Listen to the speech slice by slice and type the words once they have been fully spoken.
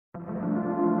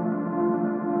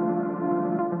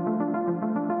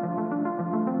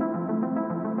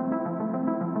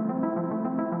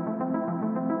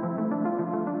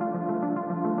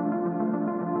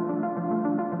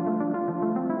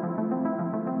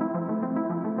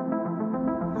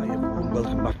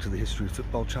Welcome back to the History of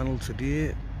Football channel.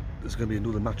 Today there's going to be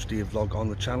another match day vlog on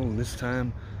the channel, and this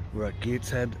time we're at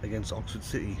Gateshead against Oxford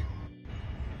City.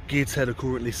 Gateshead are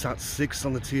currently sat 6th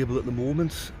on the table at the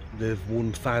moment. They've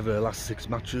won 5 of their last 6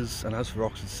 matches, and as for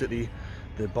Oxford City,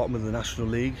 they're bottom of the National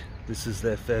League. This is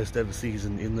their first ever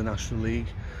season in the National League.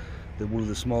 They're one of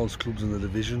the smallest clubs in the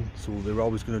division, so they're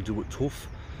always going to do it tough.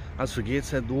 As for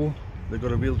Gateshead though, they've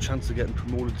got a real chance of getting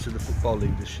promoted to the Football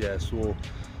League this year, so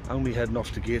I'm going to be heading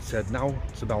off to Gateshead now.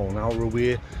 It's about an hour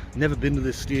away. Never been to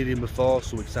this stadium before,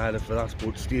 so excited for that,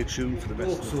 but stay tuned for the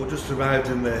rest. So just arrived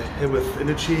in the Hiworth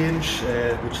interchange,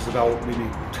 which is about maybe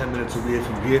 10 minutes away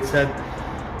from Gateshead.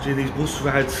 Gee, these bus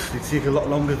rides, they take a lot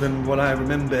longer than what I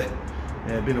remember.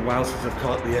 Been a while since I've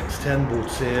caught the X10,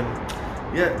 but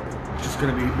yeah, just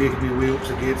going to be making my way up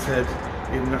to Gateshead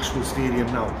International Stadium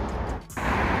now.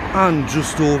 And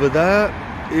just over there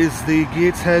is the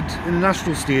Gateshead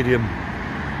International Stadium.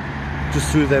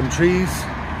 Just through them trees,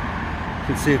 you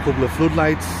can see a couple of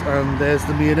floodlights, and there's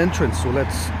the main entrance, so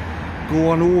let's go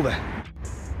on over.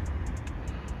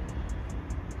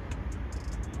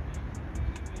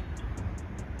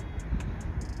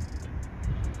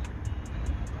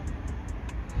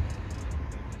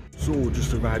 So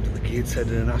just arrived at the Gateshead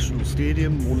International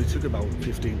Stadium. Only took about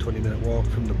 15-20 minute walk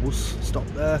from the bus stop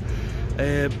there.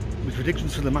 With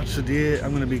predictions for the match today,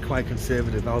 I'm going to be quite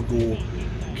conservative. I'll go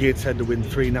Gateshead to win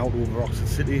 3-0 over Oxford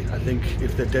City. I think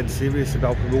if they're dead serious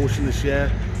about promotion this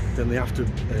year, then they have to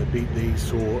beat these,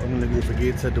 so I'm going to go for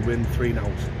Gateshead to win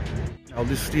 3-0. Now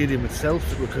this stadium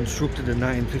itself, it was constructed in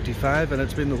 1955, and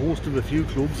it's been the host of a few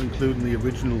clubs, including the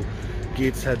original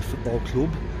Gateshead Football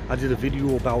Club. I did a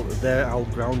video about their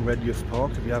old ground, Redcliffe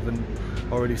Park. If you haven't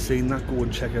already seen that, go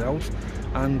and check it out.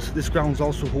 And this ground's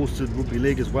also hosted rugby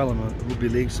league as well. I'm a rugby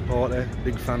league supporter,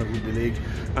 big fan of rugby league,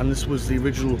 and this was the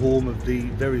original home of the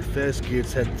very first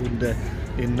Gateshead Thunder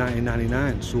in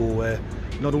 1999. So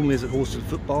not only is it hosted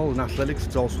football and athletics,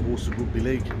 it's also hosted rugby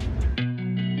league.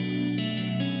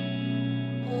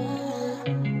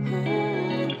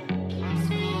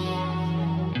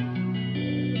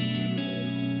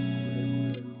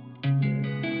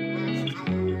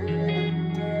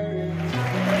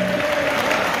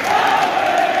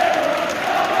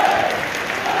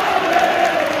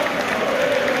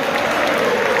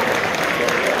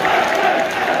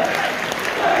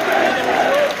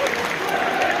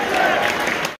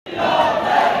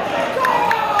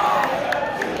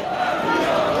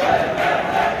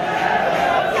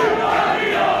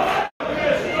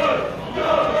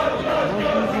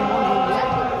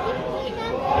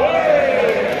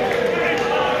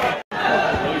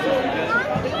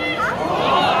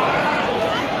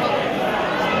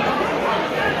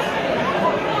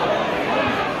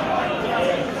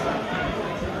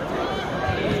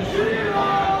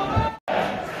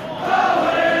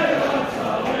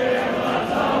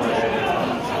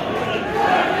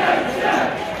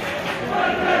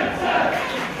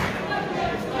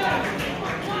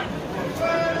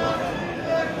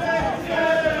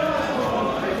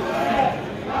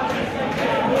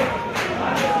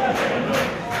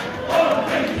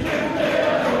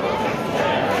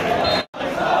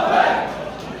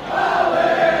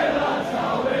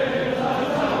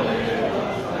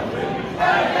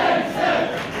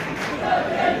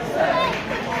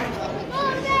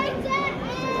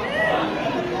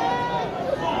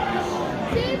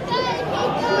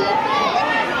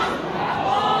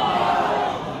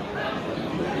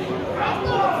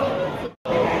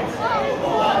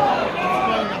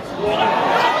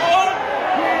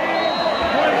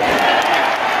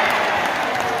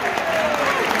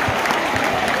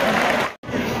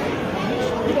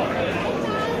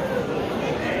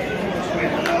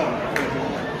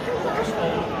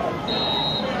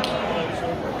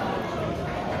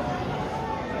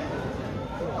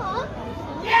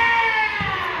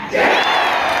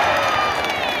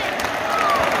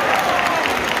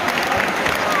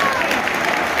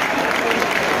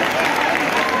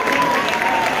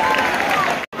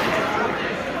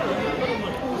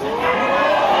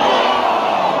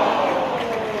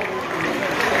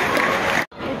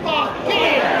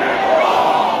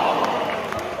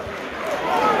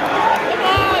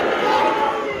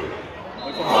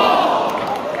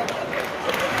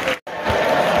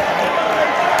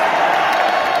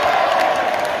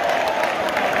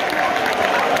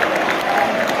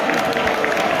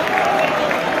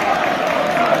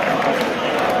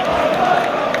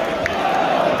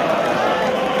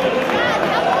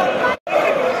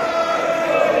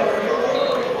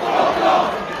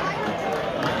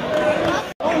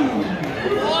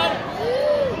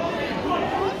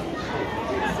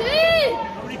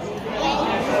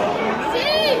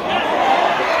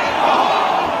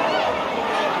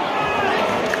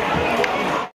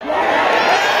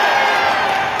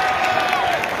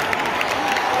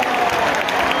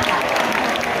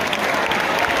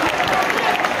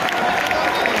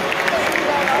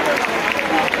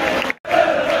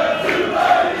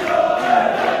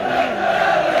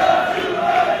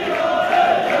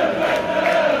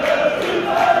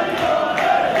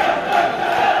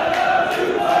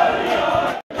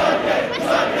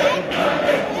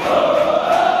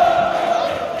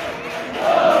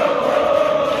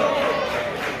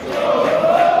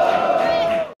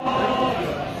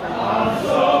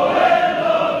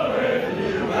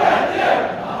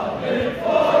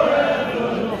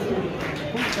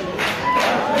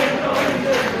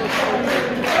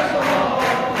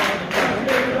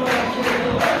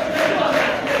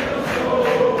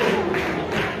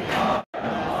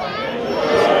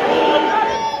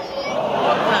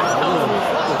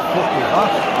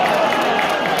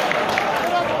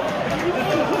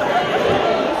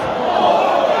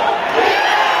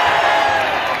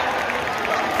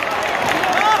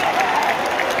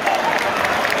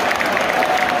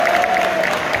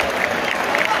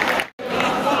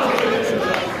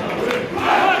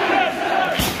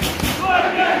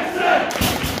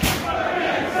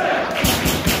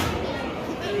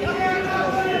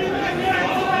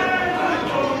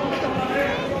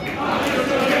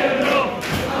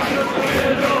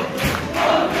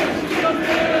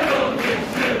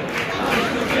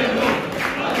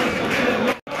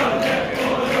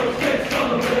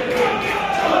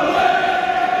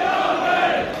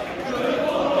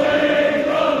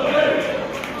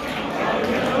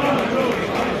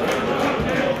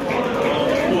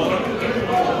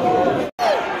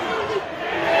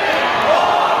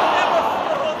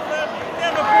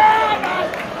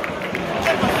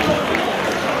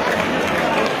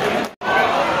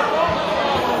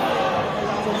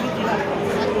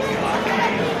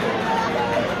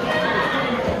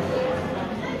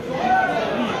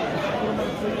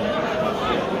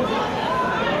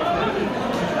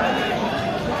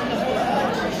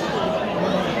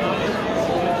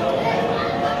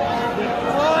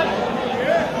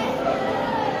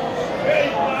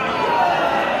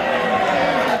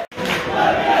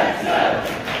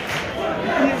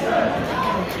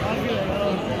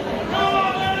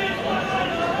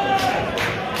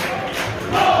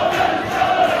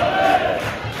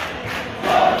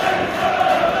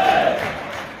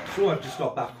 just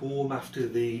got back home after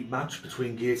the match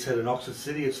between Gateshead and Oxford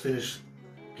City. It's finished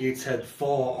Gateshead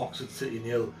 4, Oxford City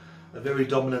 0. A very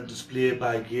dominant display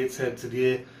by Gateshead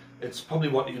today. It's probably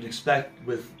what you'd expect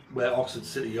with where Oxford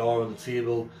City are on the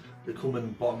table. They come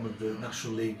in bottom of the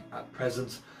National League at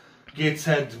present.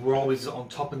 Gateshead were always on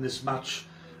top in this match,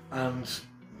 and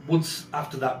once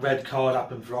after that red card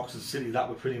happened for Oxford City, that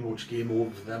were pretty much game over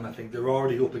for them. I think they're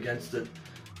already up against it,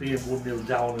 being 1-0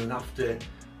 down, and after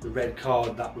the red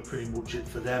card, that were pretty much it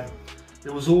for them.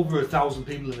 There was over 1,000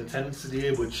 people in attendance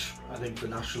today, which I think for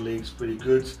National League is pretty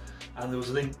good. And there was,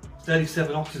 I think,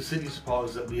 37 Oxford City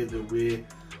supporters that made their way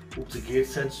up to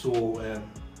Gateshead, so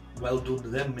well done to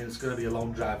them. I mean, it's going to be a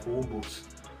long drive home, but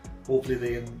hopefully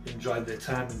they enjoyed their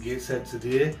time in Gateshead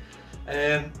today.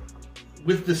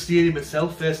 With the stadium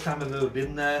itself, first time I've ever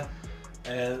been there,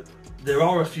 there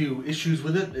are a few issues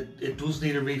with it. It does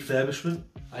need a refurbishment.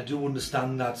 I do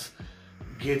understand that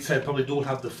Gateshead probably don't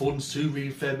have the funds to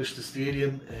refurbish the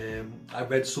stadium. I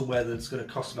read somewhere that it's going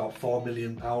to cost about £4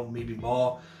 million, maybe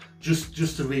more, just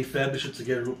to refurbish it, to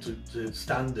get it up to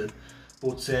standard.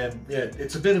 But yeah,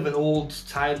 it's a bit of an old,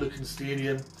 tired looking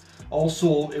stadium.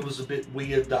 Also, it was a bit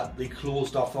weird that they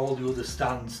closed off all the other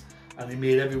stands and they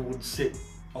made everyone sit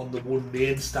on the one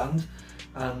main stand,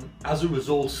 and as a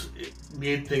result it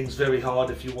made things very hard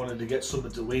if you wanted to get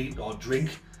something to eat or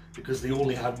drink, because they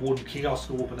only had one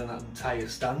kiosk open in that entire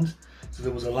stand, so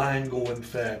there was a line going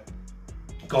for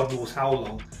God knows how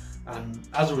long. And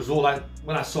as a result,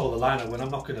 when I saw the line, I went, I'm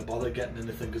not going to bother getting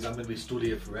anything because I'm going to be stood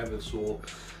here forever. So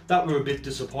that were a bit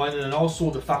disappointing. And also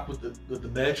the fact with the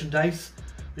merchandise,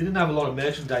 they didn't have a lot of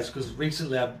merchandise, because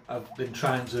recently I've been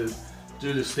trying to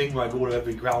do this thing where I go to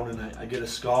every ground and I get a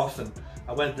scarf, and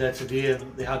I went there today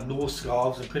and they had no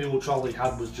scarves, and pretty much all they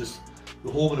had was just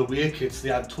the home and away kits. They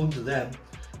had tons of them,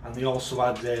 and they also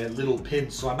had little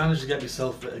pins, so I managed to get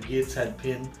myself a Gateshead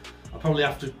pin. I'll probably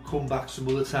have to come back some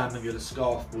other time and get a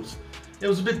scarf, but it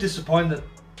was a bit disappointing, that,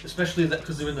 especially that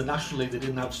because they're in the National League, they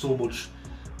didn't have so much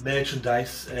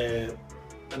merchandise.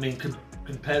 I mean,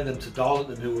 compare them to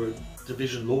Darlington, who were a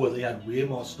division lower, they had way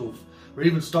more stuff. Or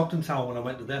even Stockton Town, when I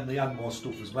went to them, they had more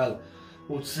stuff as well.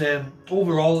 But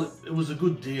overall, it was a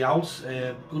good day out,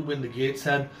 good win to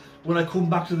Gateshead. When I come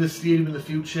back to this stadium in the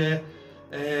future,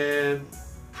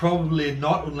 probably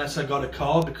not, unless I got a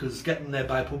car, because getting there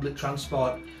by public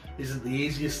transport isn't the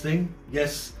easiest thing.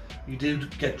 Yes, you do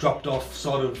get dropped off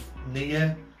sort of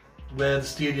near where the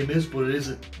stadium is, but it is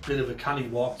a bit of a canny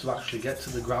walk to actually get to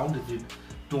the ground if you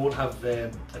don't have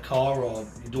a car or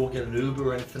you don't get an Uber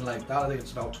or anything like that. I think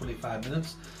it's about 25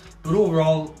 minutes. But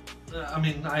overall, I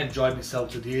mean, I enjoyed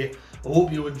myself today. I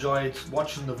hope you enjoyed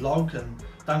watching the vlog, and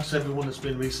thanks to everyone that's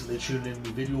been recently tuning in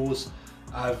with videos.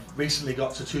 I've recently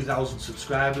got to 2,000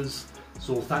 subscribers,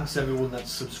 so thanks to everyone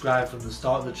that's subscribed from the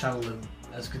start of the channel and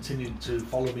has continued to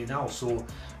follow me now. So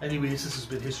anyways, this has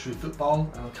been History of Football,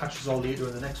 and I'll catch you all later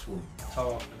in the next one.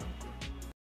 Ta-ra.